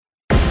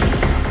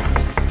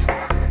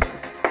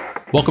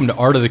Welcome to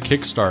Art of the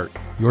Kickstart,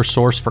 your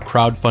source for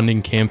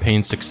crowdfunding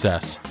campaign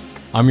success.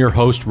 I'm your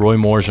host, Roy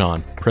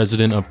Morjan,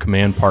 president of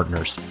Command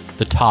Partners,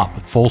 the top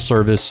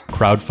full-service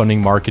crowdfunding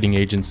marketing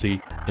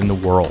agency in the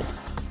world.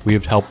 We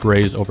have helped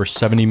raise over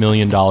 $70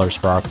 million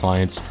for our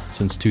clients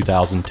since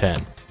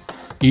 2010.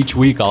 Each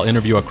week, I'll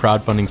interview a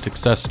crowdfunding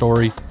success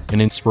story,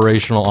 an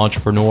inspirational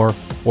entrepreneur,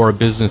 or a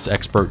business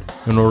expert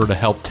in order to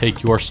help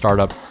take your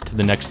startup to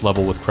the next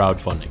level with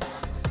crowdfunding.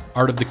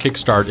 Art of the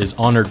Kickstart is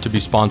honored to be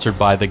sponsored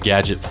by The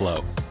Gadget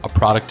Flow, a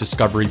product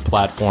discovery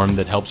platform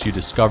that helps you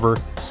discover,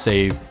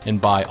 save,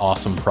 and buy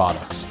awesome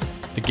products.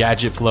 The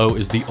Gadget Flow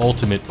is the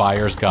ultimate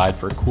buyer's guide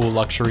for cool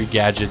luxury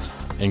gadgets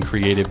and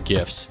creative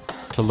gifts.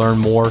 To learn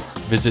more,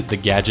 visit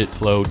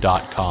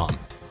thegadgetflow.com.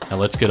 Now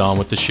let's get on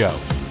with the show.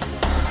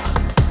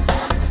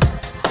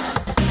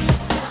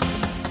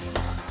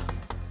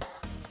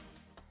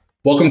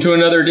 Welcome to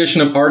another edition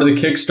of Art of the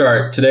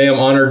Kickstart. Today I'm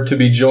honored to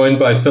be joined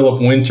by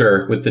Philip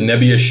Winter with the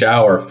Nebbia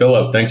Shower.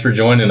 Philip, thanks for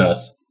joining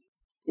us.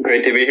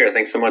 Great to be here.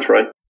 Thanks so much,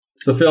 Roy.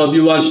 So Philip,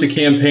 you launched a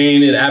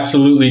campaign. It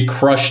absolutely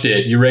crushed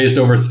it. You raised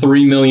over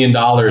 $3 million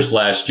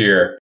last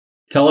year.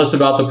 Tell us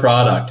about the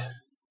product.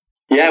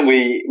 Yeah,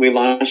 we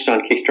launched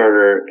on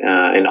Kickstarter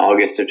in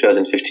August of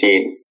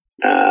 2015.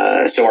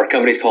 So our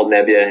company's called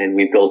Nebbia, and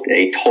we built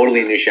a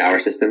totally new shower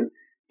system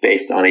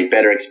based on a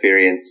better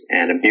experience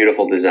and a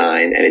beautiful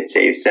design, and it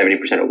saves 70%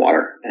 of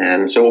water.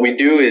 And so what we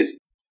do is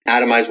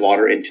atomize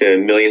water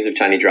into millions of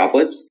tiny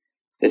droplets.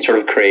 It sort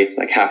of creates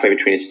like halfway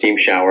between a steam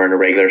shower and a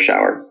regular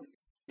shower,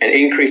 and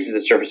increases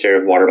the surface area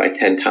of water by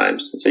 10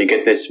 times. And so you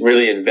get this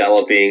really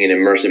enveloping and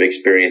immersive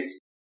experience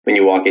when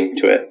you walk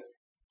into it,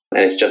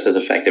 and it's just as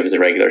effective as a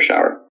regular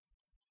shower.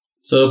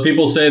 So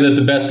people say that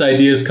the best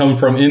ideas come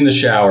from in the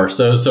shower.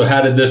 So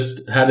how did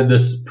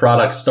this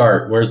product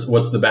start?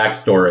 What's the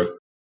backstory?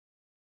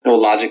 Well,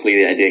 logically,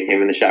 the idea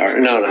came in the shower.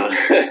 No.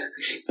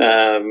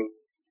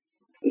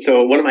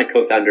 So one of my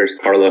co-founders,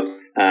 Carlos,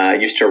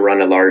 used to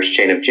run a large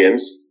chain of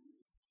gyms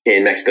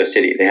in Mexico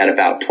City. They had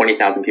about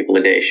 20,000 people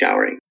a day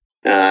showering.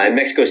 And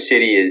Mexico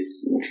City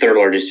is the third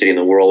largest city in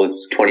the world.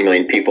 It's 20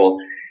 million people,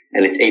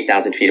 and it's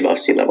 8,000 feet above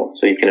sea level.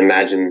 So you can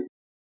imagine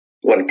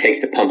what it takes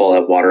to pump all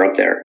that water up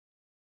there.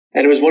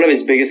 And it was one of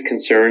his biggest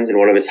concerns and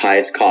one of his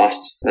highest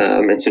costs.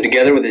 And so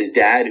together with his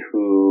dad,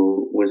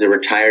 who was a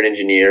retired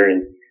engineer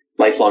and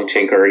lifelong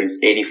tinker, he was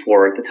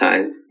 84 at the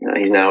time.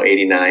 He's now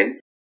 89.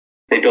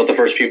 They built the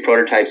first few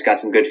prototypes, got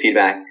some good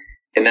feedback.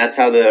 And that's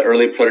how the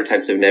early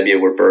prototypes of Nebbia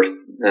were birthed.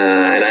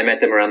 And I met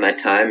them around that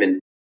time, and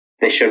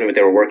they showed me what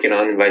they were working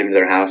on, invited me to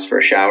their house for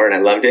a shower, and I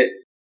loved it.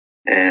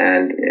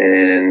 And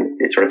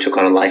it sort of took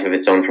on a life of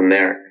its own from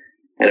there.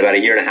 And about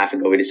a year and a half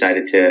ago, we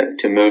decided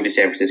to move to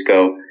San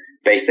Francisco,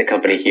 base the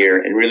company here,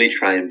 and really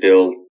try and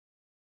build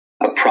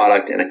a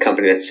product and a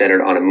company that's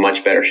centered on a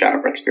much better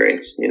shower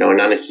experience.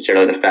 Not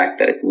necessarily the fact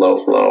that it's low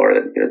flow or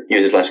that it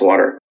uses less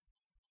water.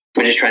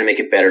 We're just trying to make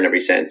it better in every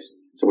sense.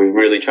 So we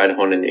really try to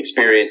hone in the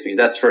experience, because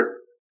that's first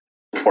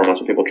and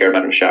foremost what people care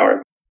about in a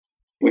shower.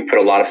 We've put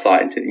a lot of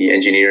thought into the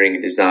engineering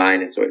and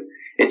design, and so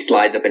it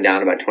slides up and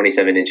down about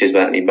 27 inches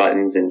without any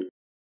buttons, and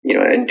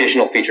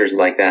additional features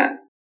like that.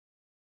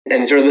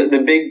 And sort of the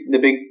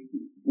big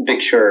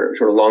picture,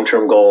 sort of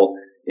long-term goal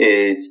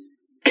is,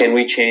 can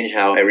we change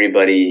how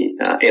everybody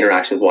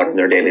interacts with water in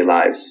their daily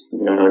lives?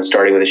 And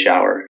starting with a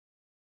shower.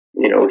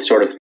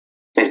 Sort of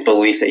this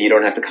belief that you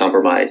don't have to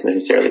compromise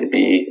necessarily to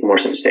be more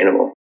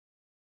sustainable.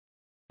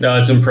 No,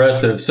 it's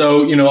impressive.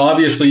 So,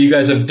 obviously you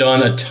guys have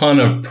done a ton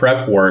of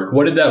prep work.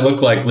 What did that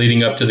look like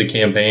leading up to the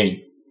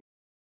campaign?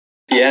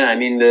 Yeah, I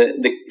mean,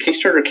 the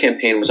Kickstarter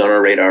campaign was on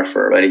our radar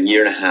for about a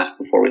year and a half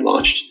before we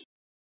launched.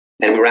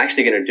 And we were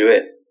actually going to do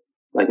it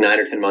like 9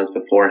 or 10 months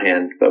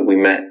beforehand, but we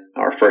met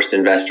our first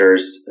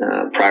investors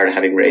prior to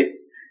having raised,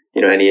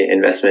 any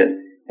investment.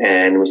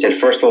 And we said,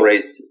 first we'll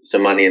raise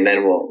some money and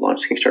then we'll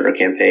launch the Kickstarter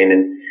campaign.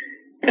 And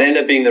it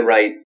ended up being the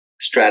right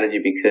strategy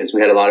because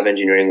we had a lot of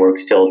engineering work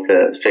still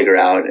to figure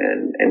out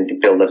and to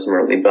build up some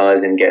early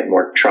buzz and get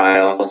more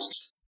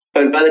trials.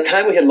 But by the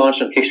time we had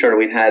launched on Kickstarter,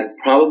 we'd had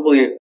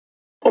probably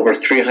over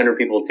 300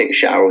 people take a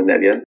shower with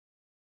Nebbia,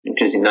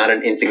 which is not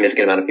an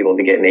insignificant amount of people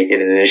to get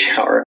naked and in a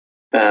shower.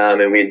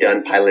 And we had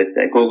done pilots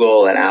at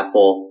Google, at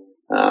Apple,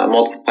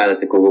 multiple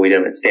pilots at Google. We did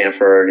them at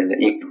Stanford and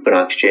at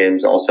Equinox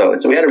gyms also.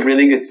 And so we had a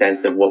really good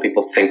sense of what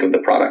people think of the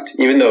product,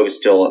 even though it was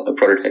still a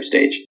prototype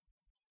stage.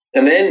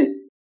 And then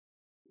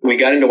we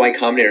got into Y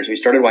Combinator. So we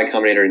started Y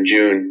Combinator in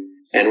June,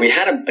 and we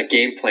had a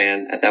game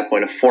plan at that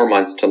point of 4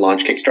 months to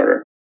launch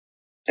Kickstarter.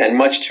 And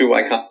much to the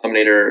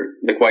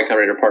Y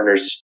Combinator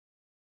partners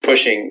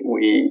pushing,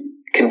 we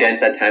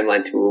condensed that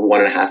timeline to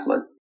 1.5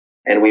 months.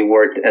 And we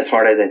worked as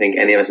hard as I think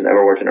any of us have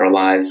ever worked in our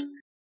lives.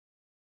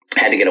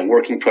 Had to get a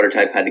working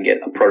prototype, had to get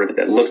a prototype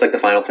that looks like the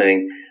final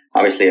thing,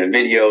 obviously a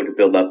video to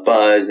build up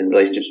buzz and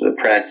relationships with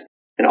the press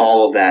and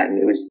all of that.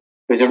 And it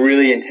was a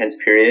really intense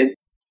period.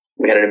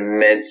 We had an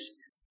immense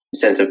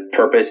sense of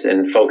purpose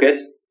and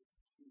focus.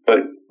 But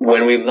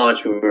when we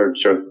launched, we were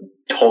sort of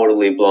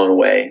totally blown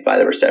away by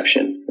the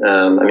reception.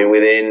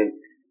 Within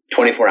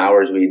 24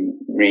 hours, we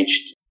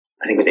reached,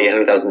 I think it was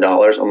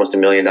 $800,000, almost $1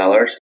 million.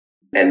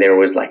 And there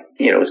was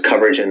it was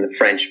coverage in the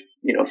French,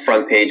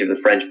 front page of the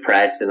French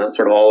press and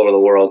sort of all over the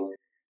world.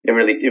 It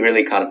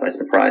really caught us by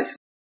surprise.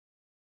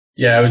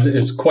 Yeah,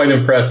 it's quite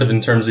impressive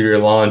in terms of your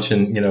launch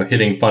and,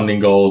 hitting funding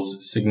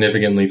goals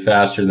significantly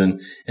faster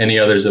than any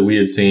others that we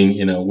had seen,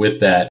 with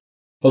that.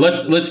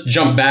 But let's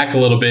jump back a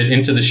little bit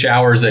into the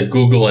showers at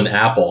Google and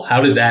Apple.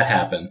 How did that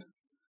happen?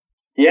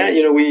 Yeah,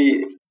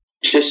 we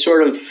just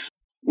sort of,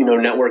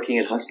 networking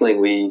and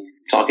hustling. We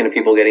talking to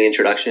people, getting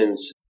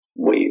introductions.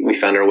 We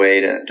found our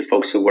way to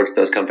folks who worked at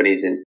those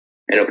companies and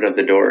opened up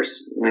the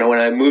doors. When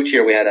I moved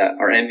here, we had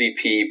our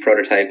MVP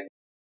prototype,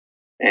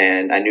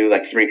 and I knew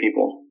 3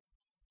 people.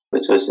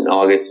 This was in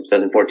August of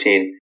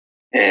 2014.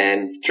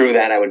 And through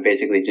that, I would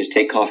basically just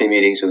take coffee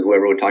meetings with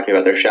whoever would talk to me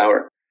about their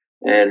shower.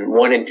 And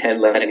 1 in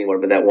 10 led anywhere,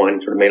 but that one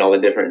sort of made all the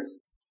difference.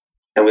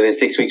 And within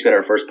 6 weeks, we had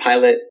our first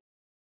pilot.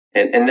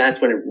 And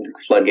that's when the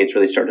floodgates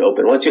really start to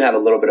open. Once you have a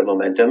little bit of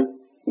momentum,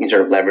 you can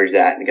sort of leverage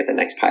that and get the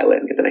next pilot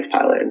and get the next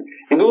pilot.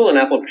 And Google and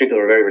Apple in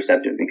particular are very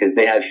receptive because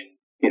they have,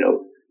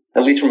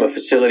 at least from a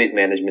facilities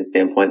management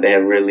standpoint, they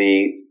have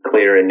really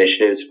clear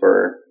initiatives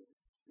for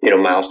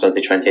milestones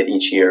they try and hit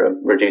each year of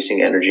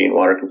reducing energy and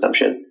water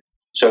consumption.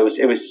 So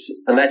it was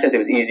in that sense, it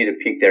was easy to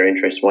pique their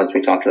interest once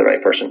we talked to the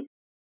right person.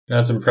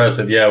 That's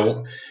impressive. Yeah.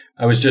 Well,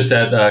 I was just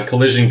at a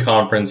collision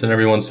conference and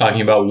everyone's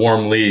talking about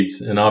warm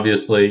leads. And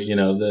obviously,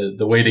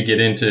 the way to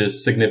get into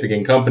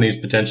significant companies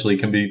potentially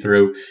can be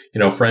through,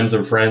 friends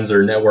of friends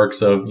or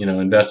networks of,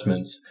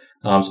 investments.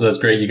 So that's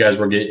great. You guys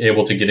were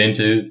able to get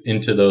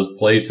into those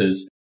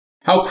places.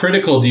 How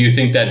critical do you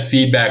think that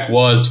feedback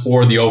was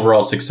for the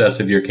overall success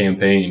of your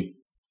campaign?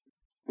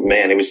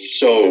 Man, it was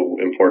so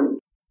important.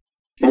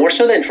 More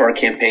so than for our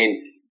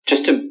campaign,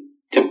 just to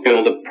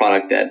build a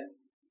product that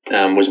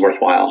was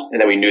worthwhile and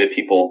that we knew that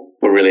people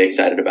were really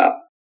excited about.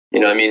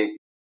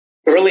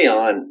 Early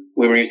on,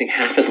 we were using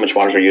half as much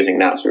water as we're using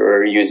now. So we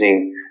were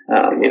using,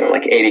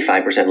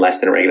 85%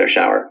 less than a regular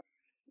shower.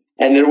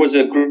 And there was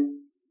a group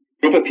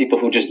of people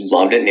who just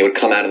loved it, and they would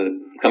come out of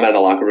the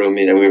locker room.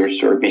 We would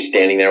sort of be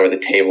standing there with a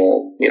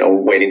table,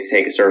 waiting to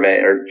take a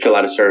survey or fill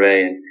out a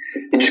survey,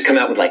 and just come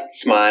out with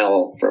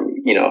smile from,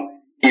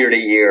 year to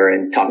year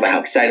and talk about how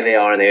excited they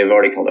are. And they've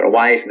already told their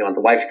wife and they want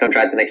the wife to come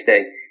try it the next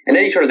day. And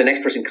then the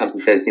next person comes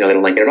and says, they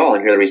don't like it at all,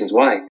 and here are the reasons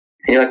why. And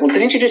you're like, well,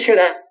 didn't you just hear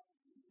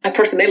that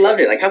person? They loved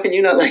it. How can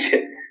you not like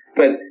it?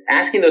 But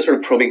asking those sort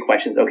of probing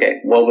questions, okay,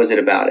 what was it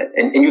about it?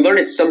 And you learn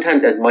it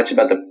sometimes as much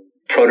about the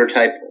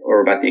prototype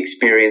or about the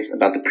experience,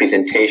 about the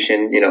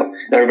presentation. Not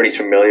everybody's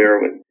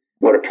familiar with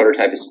what a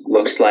prototype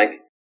looks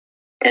like.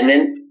 And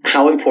then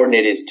how important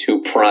it is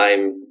to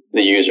prime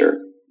the user.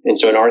 And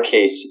so in our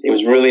case, it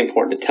was really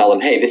important to tell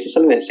them, hey, this is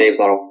something that saves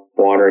a lot of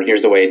water, and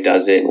here's the way it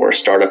does it. And we're a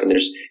startup, and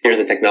here's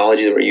the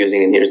technology that we're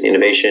using, and here's the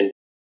innovation.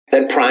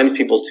 That primes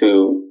people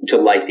to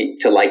like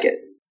it,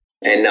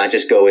 and not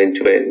just go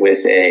into it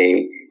with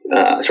a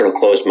sort of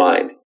closed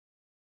mind.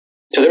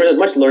 So there was as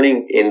much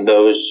learning in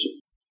those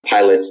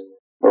pilots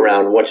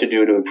around what to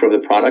do to improve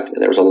the product,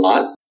 and there was a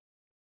lot,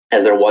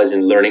 as there was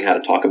in learning how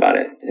to talk about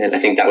it. And I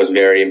think that was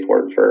very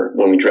important for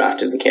when we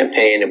drafted the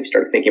campaign and we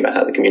started thinking about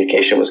how the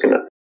communication was going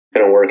to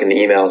work in the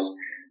emails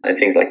and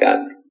things like that.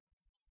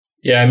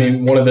 Yeah,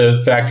 one of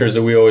the factors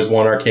that we always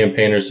want our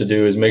campaigners to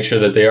do is make sure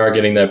that they are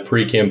getting that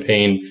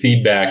pre-campaign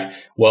feedback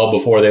well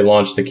before they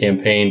launch the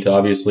campaign to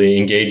obviously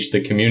engage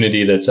the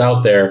community that's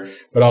out there,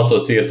 but also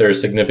see if there are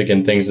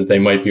significant things that they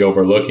might be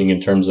overlooking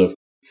in terms of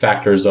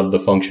factors of the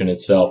function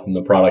itself and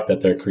the product that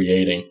they're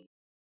creating.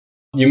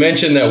 You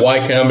mentioned that Y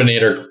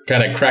Combinator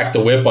kind of cracked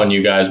the whip on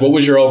you guys. What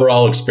was your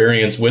overall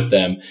experience with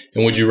them,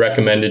 and would you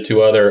recommend it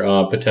to other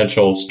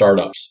potential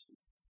startups?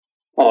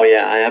 Oh,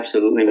 yeah, I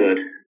absolutely would.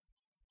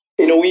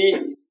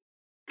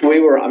 We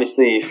were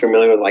obviously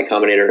familiar with Y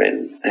Combinator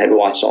and I had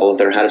watched all of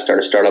their How to Start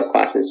a Startup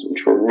classes,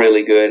 which were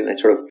really good. And I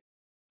sort of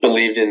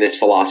believed in this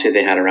philosophy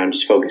they had around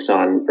just focus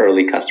on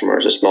early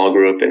customers, a small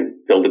group, and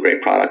build a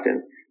great product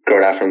and grow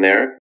it out from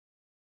there.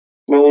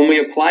 Well, when we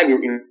applied,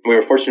 we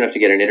were fortunate enough to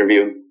get an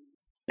interview.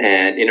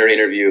 And in our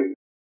interview,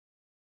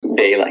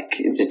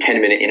 it's a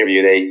 10-minute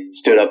interview. They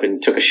stood up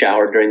and took a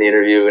shower during the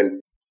interview.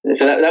 And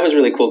so that was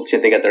really cool to see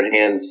that they got their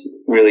hands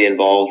really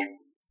involved.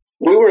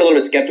 We were a little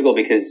bit skeptical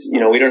because,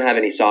 we don't have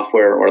any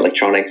software or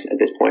electronics at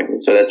this point.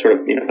 And so that's sort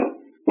of,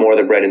 more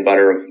the bread and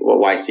butter of what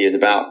YC is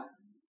about.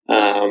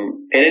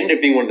 And it ended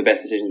up being one of the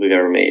best decisions we've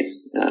ever made.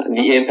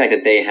 The impact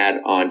that they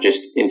had on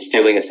just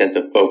instilling a sense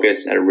of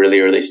focus at a really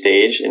early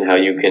stage and how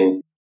you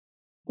can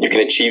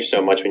achieve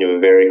so much when you have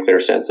a very clear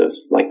sense of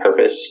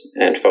purpose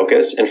and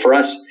focus. And for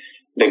us,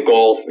 the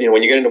goal,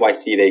 when you get into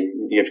YC,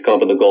 you have to come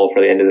up with a goal for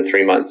the end of the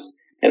 3 months.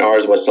 And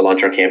ours was to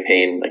launch our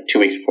campaign 2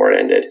 weeks before it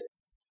ended.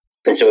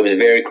 And so it was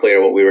very clear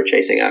what we were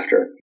chasing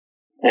after.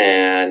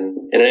 And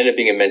it ended up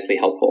being immensely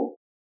helpful.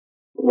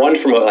 One,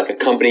 from a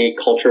company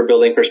culture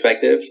building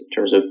perspective, in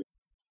terms of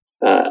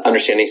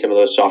understanding some of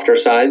those softer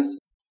sides,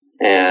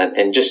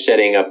 and just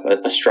setting up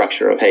a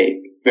structure of, hey,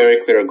 very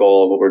clear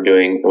goal of what we're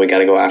doing, and we got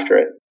to go after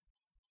it.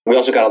 We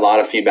also got a lot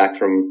of feedback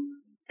from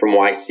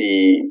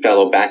YC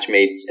fellow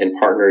batchmates and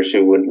partners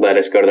who would let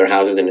us go to their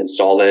houses and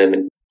install them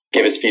and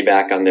give us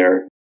feedback on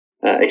their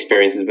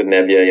experiences with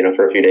Nebbia,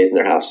 for a few days in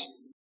their house.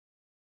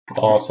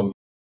 Awesome.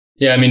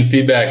 Yeah, I mean,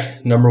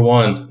 feedback, number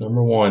one.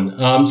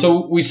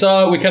 So we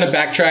kind of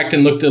backtracked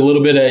and looked a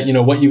little bit at,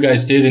 what you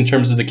guys did in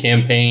terms of the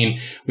campaign.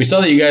 We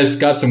saw that you guys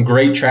got some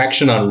great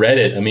traction on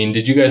Reddit. I mean,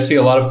 did you guys see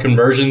a lot of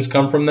conversions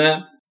come from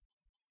that?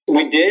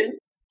 We did.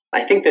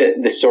 I think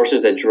that the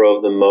sources that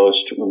drove the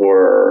most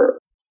were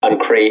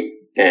Uncrate,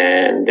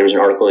 and there was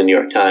an article in the New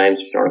York Times,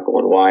 there was an article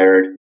in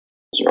Wired, there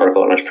was an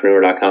article on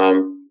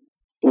entrepreneur.com.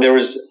 It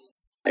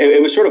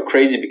was sort of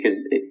crazy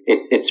because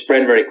it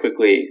spread very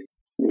quickly.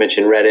 You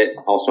mentioned Reddit,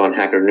 also on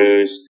Hacker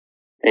News,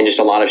 and just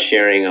a lot of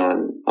sharing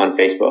on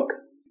Facebook.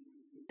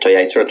 So yeah,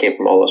 it sort of came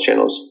from all those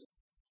channels.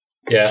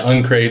 Yeah,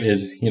 Uncrate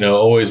is,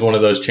 always one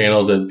of those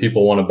channels that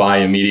people want to buy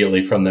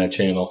immediately from that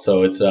channel.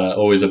 So it's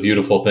always a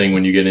beautiful thing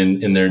when you get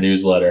in their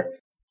newsletter.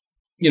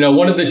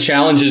 One of the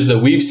challenges that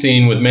we've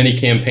seen with many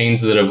campaigns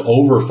that have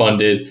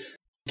overfunded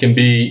can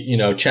be,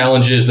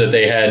 challenges that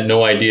they had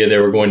no idea they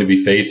were going to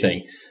be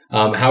facing.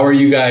 How are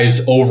you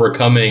guys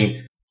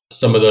overcoming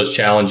some of those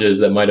challenges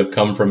that might have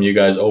come from you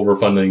guys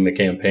overfunding the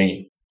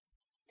campaign?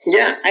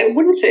 Yeah, I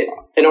wouldn't say,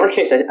 in our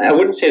case, I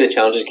wouldn't say the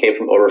challenges came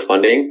from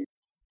overfunding,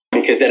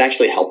 because that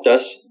actually helped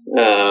us.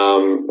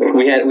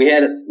 We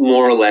had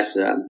more or less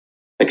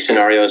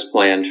scenarios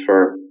planned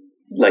for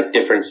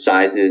different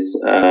sizes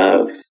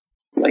of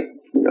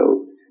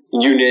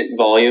unit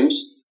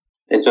volumes,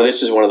 and so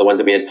this was one of the ones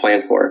that we had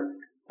planned for.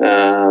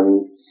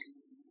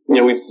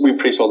 We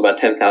pre-sold about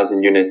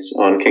 10,000 units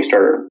on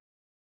Kickstarter.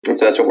 And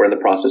so that's what we're in the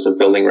process of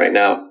building right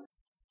now.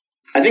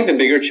 I think the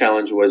bigger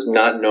challenge was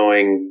not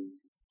knowing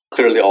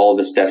clearly all of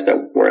the steps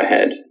that were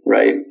ahead,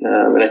 right?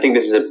 And I think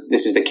this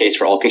is the case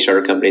for all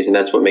Kickstarter companies, and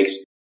that's what makes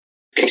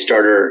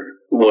Kickstarter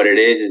what it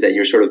is that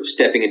you're sort of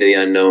stepping into the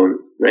unknown,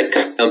 right?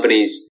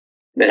 Companies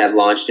that have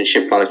launched and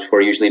shipped products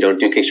before usually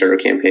don't do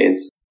Kickstarter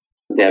campaigns.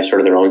 They have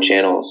sort of their own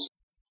channels.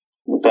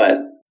 But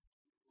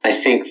I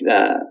think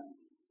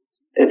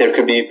there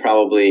could be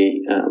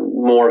probably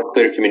more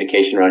clear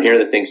communication around here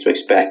are the things to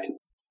expect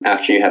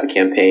after you have a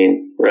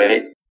campaign,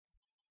 right?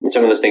 And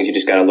some of those things you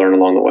just got to learn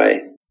along the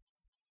way.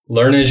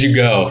 Learn as you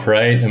go,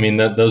 right? I mean,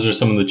 those are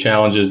some of the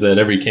challenges that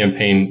every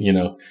campaign,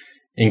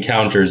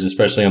 encounters,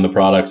 especially on the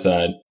product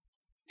side.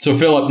 So,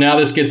 Philip, now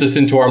this gets us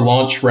into our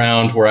launch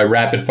round where I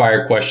rapid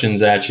fire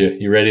questions at you.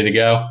 You ready to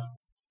go?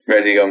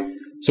 Ready to go.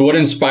 So what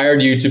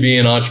inspired you to be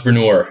an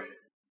entrepreneur?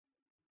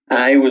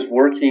 I was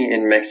working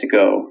in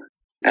Mexico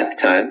at the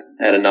time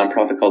at a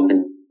nonprofit called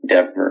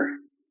Endeavor,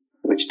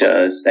 which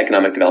does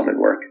economic development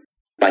work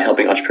by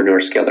helping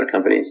entrepreneurs scale their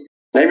companies.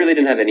 And I really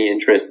didn't have any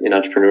interest in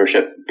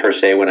entrepreneurship per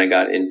se when I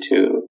got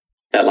into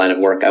that line of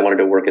work. I wanted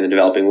to work in the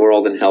developing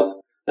world and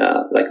help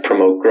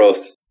promote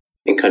growth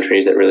in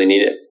countries that really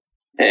need it.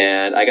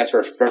 And I got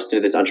sort of thrust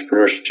into this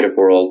entrepreneurship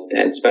world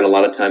and spent a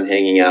lot of time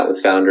hanging out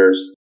with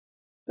founders,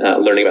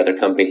 learning about their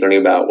companies,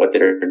 learning about what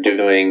they're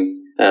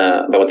doing,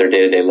 about what their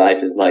day-to-day life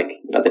is like,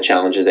 about the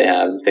challenges they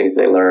have, the things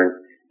they learn.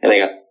 And I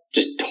got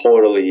just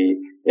totally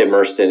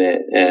immersed in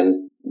it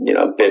and,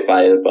 bit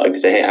by the bug to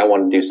say, hey, I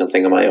want to do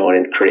something on my own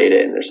and create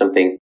it. And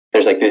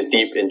there's this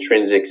deep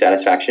intrinsic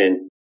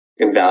satisfaction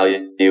and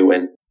value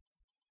when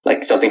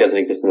something doesn't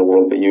exist in the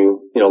world, but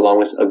you along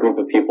with a group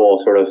of people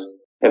sort of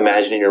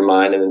imagine in your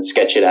mind and then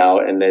sketch it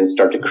out and then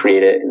start to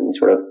create it in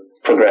sort of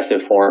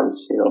progressive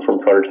forms, from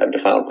prototype to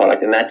final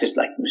product. And that just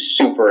was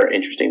super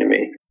interesting to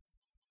me.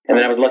 And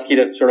then I was lucky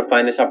to sort of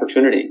find this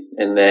opportunity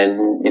and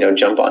then,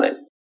 jump on it.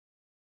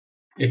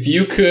 If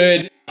you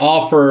could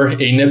offer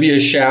a Nebbia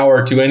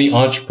shower to any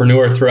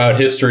entrepreneur throughout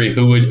history,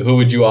 who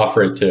would you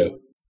offer it to?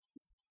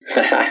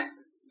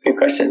 Good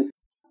question.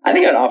 I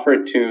think I'd offer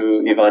it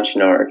to Yvon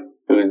Chouinard,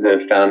 who is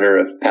the founder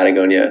of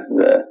Patagonia,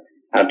 the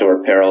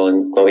outdoor apparel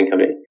and clothing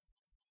company.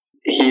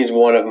 He's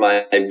one of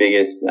my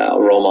biggest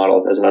role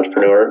models as an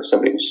entrepreneur,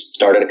 somebody who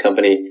started a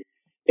company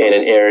in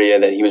an area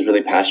that he was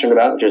really passionate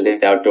about, which was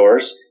the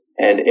outdoors.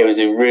 And it was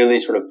a really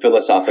sort of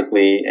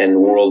philosophically and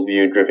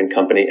worldview driven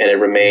company. And it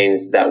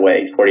remains that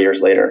way 40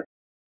 years later.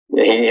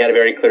 He had a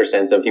very clear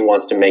sense of he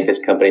wants to make this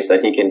company so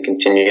that he can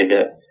continue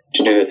to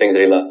do the things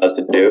that he loves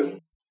to do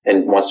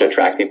and wants to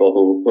attract people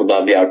who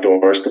love the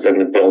outdoors because they're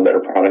going to build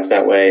better products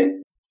that way.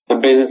 The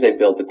business they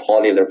built, the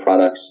quality of their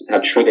products,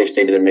 how true they've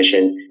stayed to their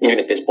mission, even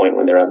at this point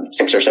when they're a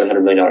 $600 or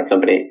 $700 million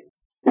company,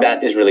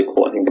 that is really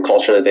cool. I think the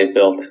culture that they've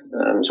built.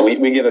 So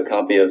we give a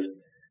copy of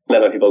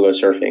Let My People Go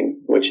Surfing,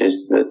 which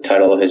is the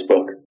title of his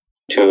book,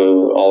 to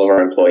all of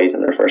our employees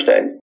on their first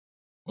day.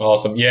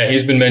 Awesome. Yeah,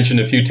 he's been mentioned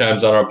a few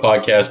times on our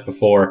podcast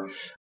before.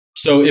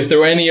 So if there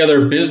were any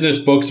other business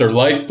books or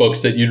life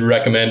books that you'd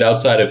recommend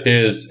outside of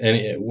his and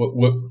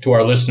to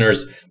our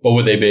listeners, what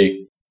would they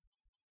be?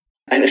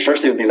 And the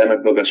first, it would be Let My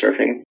People Go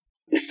Surfing.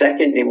 The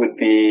second, it would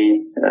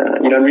be,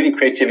 I'm reading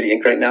Creativity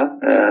Inc. right now,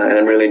 and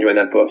I'm really enjoying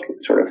that book.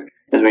 Sort of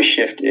as we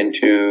shift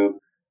into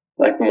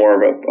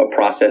more of a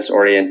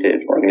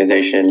process-oriented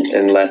organization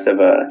and less of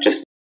a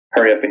just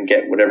hurry up and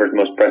get whatever's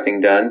most pressing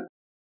done.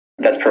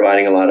 That's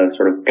providing a lot of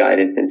sort of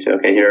guidance into,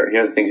 okay, here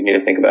are the things you need to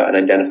think about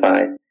and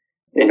identify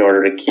in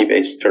order to keep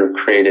a sort of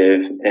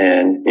creative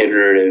and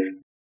iterative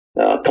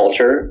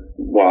culture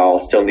while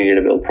still needing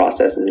to build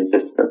processes and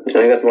systems. I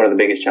think that's one of the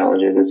biggest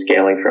challenges is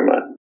scaling from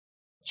a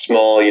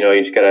small, you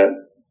just got to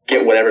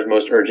get whatever's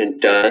most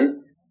urgent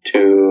done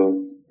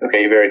to,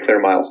 very clear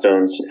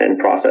milestones and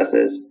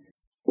processes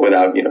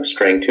without,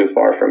 straying too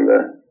far from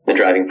the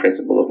driving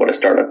principle of what a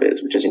startup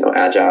is, which is,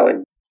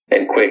 agile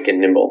and quick and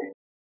nimble.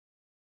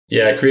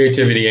 Yeah,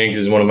 Creativity Inc.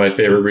 is one of my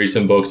favorite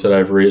recent books that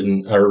I've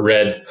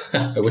read.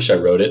 I wish I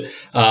wrote it,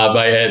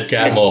 by Ed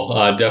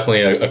Catmull.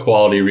 Definitely a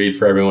quality read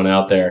for everyone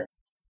out there.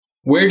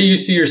 Where do you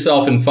see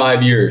yourself in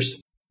 5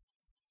 years?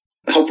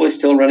 Hopefully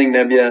still running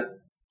Nebbia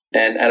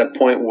and at a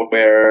point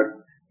where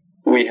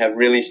we have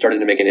really started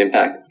to make an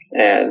impact.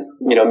 And,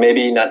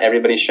 maybe not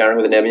everybody's showering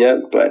with a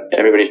Nebbia, but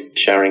everybody's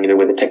showering either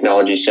with a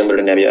technology similar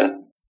to Nebbia,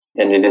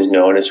 and it is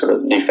known as sort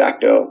of de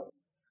facto.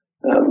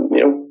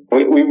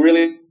 We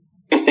really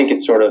think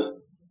it's sort of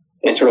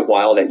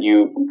wild that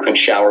you could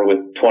shower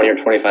with 20 or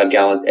 25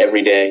 gallons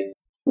every day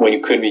when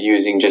you could be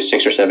using just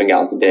 6 or 7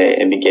 gallons a day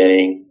and be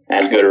getting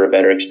as good or a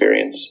better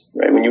experience,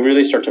 right? When you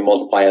really start to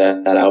multiply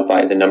that out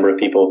by the number of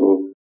people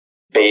who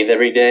bathe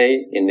every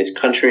day in this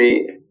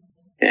country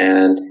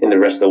and in the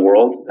rest of the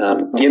world,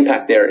 the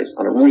impact there is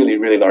on a really,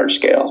 really large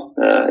scale.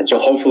 And so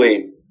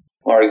hopefully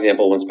our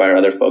example will inspire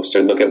other folks to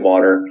look at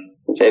water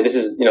and say, this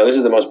is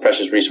the most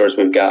precious resource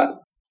we've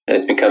got, and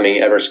it's becoming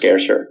ever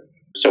scarcer.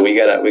 So we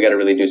gotta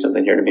really do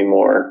something here to be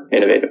more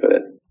innovative with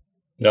it.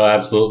 No,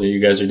 absolutely. You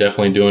guys are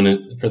definitely doing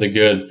it for the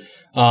good.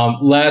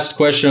 Last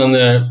question on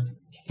the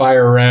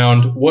fire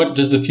round. What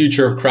does the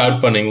future of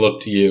crowdfunding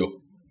look to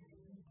you?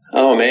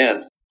 Oh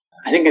man,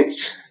 I think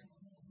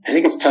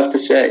it's tough to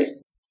say.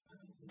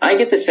 I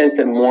get the sense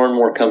that more and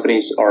more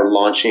companies are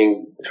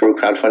launching through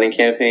crowdfunding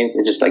campaigns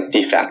and just like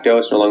de facto,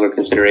 it's no longer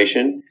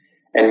consideration.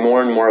 And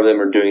more of them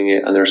are doing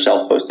it on their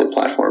self-hosted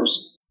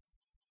platforms.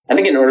 I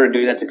think in order to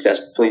do that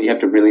successfully, you have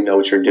to really know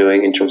what you're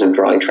doing in terms of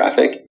drawing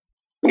traffic.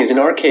 Because in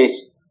our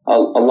case, a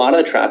lot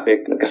of the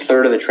traffic, like a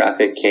third of the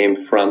traffic came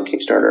from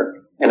Kickstarter.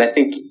 And I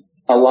think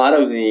a lot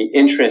of the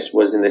interest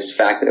was in this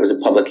fact that it was a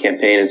public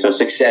campaign. And so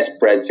success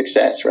bred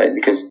success, right?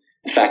 Because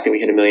the fact that we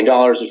hit $1 million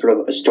was sort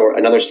of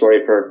another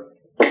story for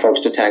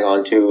folks to tag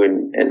on to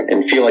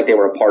and feel like they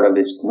were a part of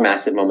this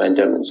massive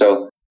momentum. And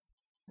so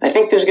I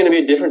think there's going to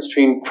be a difference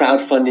between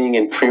crowdfunding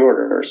and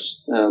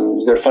pre-orders.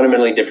 They're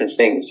fundamentally different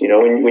things.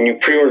 When you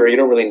pre-order, you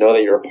don't really know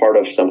that you're a part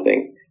of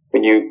something.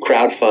 When you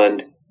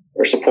crowdfund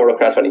or support a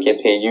crowdfunding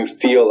campaign, you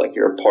feel like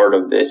you're a part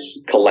of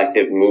this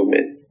collective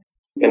movement.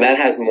 And that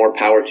has more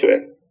power to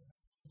it.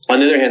 On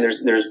the other hand,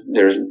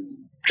 there's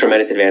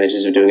tremendous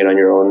advantages of doing it on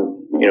your own,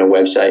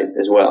 website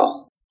as well.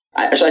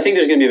 So I think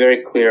there's going to be a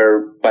very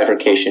clear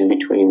bifurcation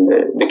between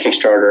the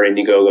Kickstarter,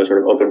 Indiegogo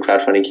sort of open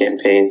crowdfunding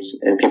campaigns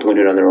and people who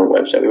do it on their own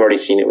website. We've already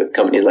seen it with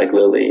companies like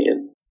Lily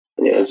and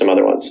some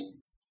other ones.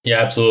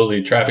 Yeah,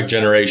 absolutely. Traffic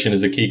generation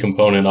is a key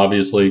component.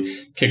 Obviously,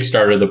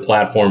 Kickstarter, the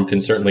platform,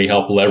 can certainly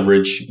help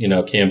leverage,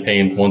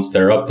 campaigns once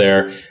they're up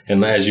there.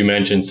 And as you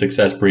mentioned,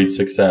 success breeds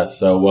success.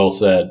 So well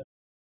said.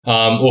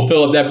 Well,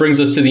 Philip, that brings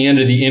us to the end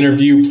of the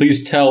interview.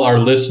 Please tell our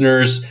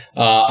listeners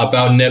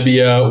about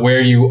Nebbia, where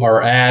you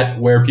are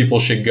at, where people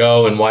should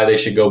go, and why they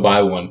should go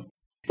buy one.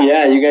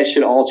 Yeah, you guys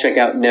should all check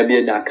out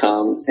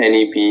Nebbia.com,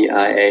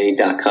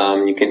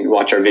 Nebia.com. You can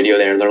watch our video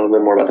there and learn a little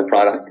bit more about the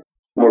product.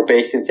 We're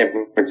based in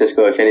San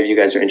Francisco. If any of you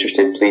guys are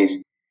interested,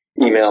 please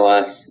email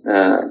us,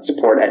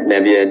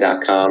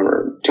 support@Nebbia.com,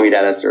 or tweet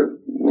at us or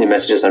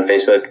message us on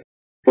Facebook.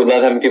 We'd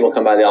love having people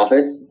come by the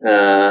office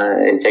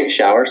and take a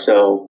shower.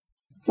 So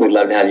we'd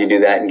love to have you do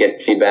that and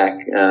get feedback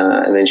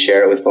and then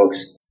share it with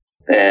folks.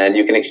 And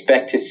you can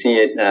expect to see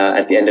it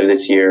at the end of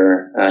this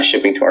year,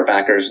 shipping to our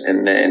backers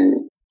and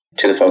then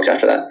to the folks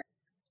after that.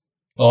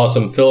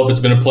 Awesome. Philip, it's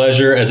been a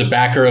pleasure. As a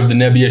backer of the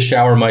Nebbia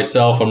shower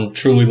myself, I'm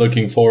truly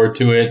looking forward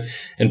to it.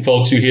 And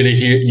folks, you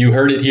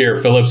heard it here.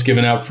 Philip's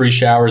giving out free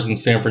showers in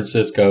San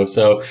Francisco.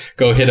 So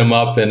go hit him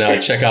up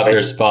and check out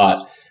their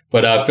spot.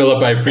 But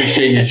Philip, I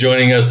appreciate you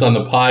joining us on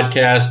the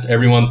podcast.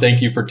 Everyone,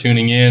 thank you for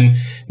tuning in.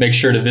 Make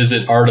sure to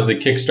visit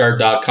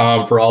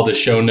artofthekickstart.com for all the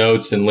show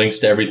notes and links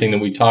to everything that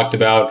we talked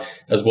about,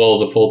 as well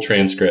as a full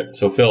transcript.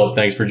 So Philip,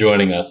 thanks for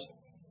joining us.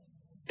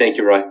 Thank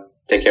you, Roy.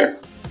 Take care.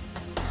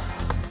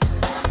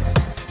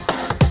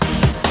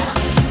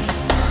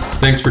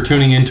 Thanks for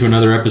tuning in to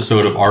another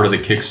episode of Art of the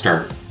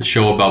Kickstart, the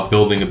show about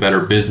building a better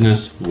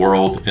business,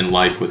 world, and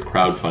life with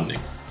crowdfunding.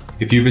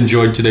 If you've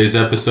enjoyed today's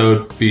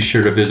episode, be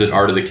sure to visit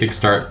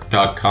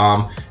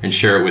artofthekickstart.com and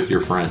share it with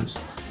your friends.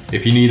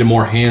 If you need a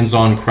more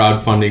hands-on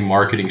crowdfunding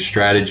marketing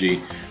strategy,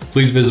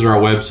 please visit our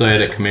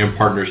website at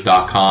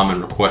commandpartners.com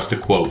and request a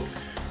quote.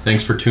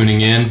 Thanks for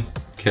tuning in.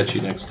 Catch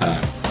you next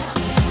time.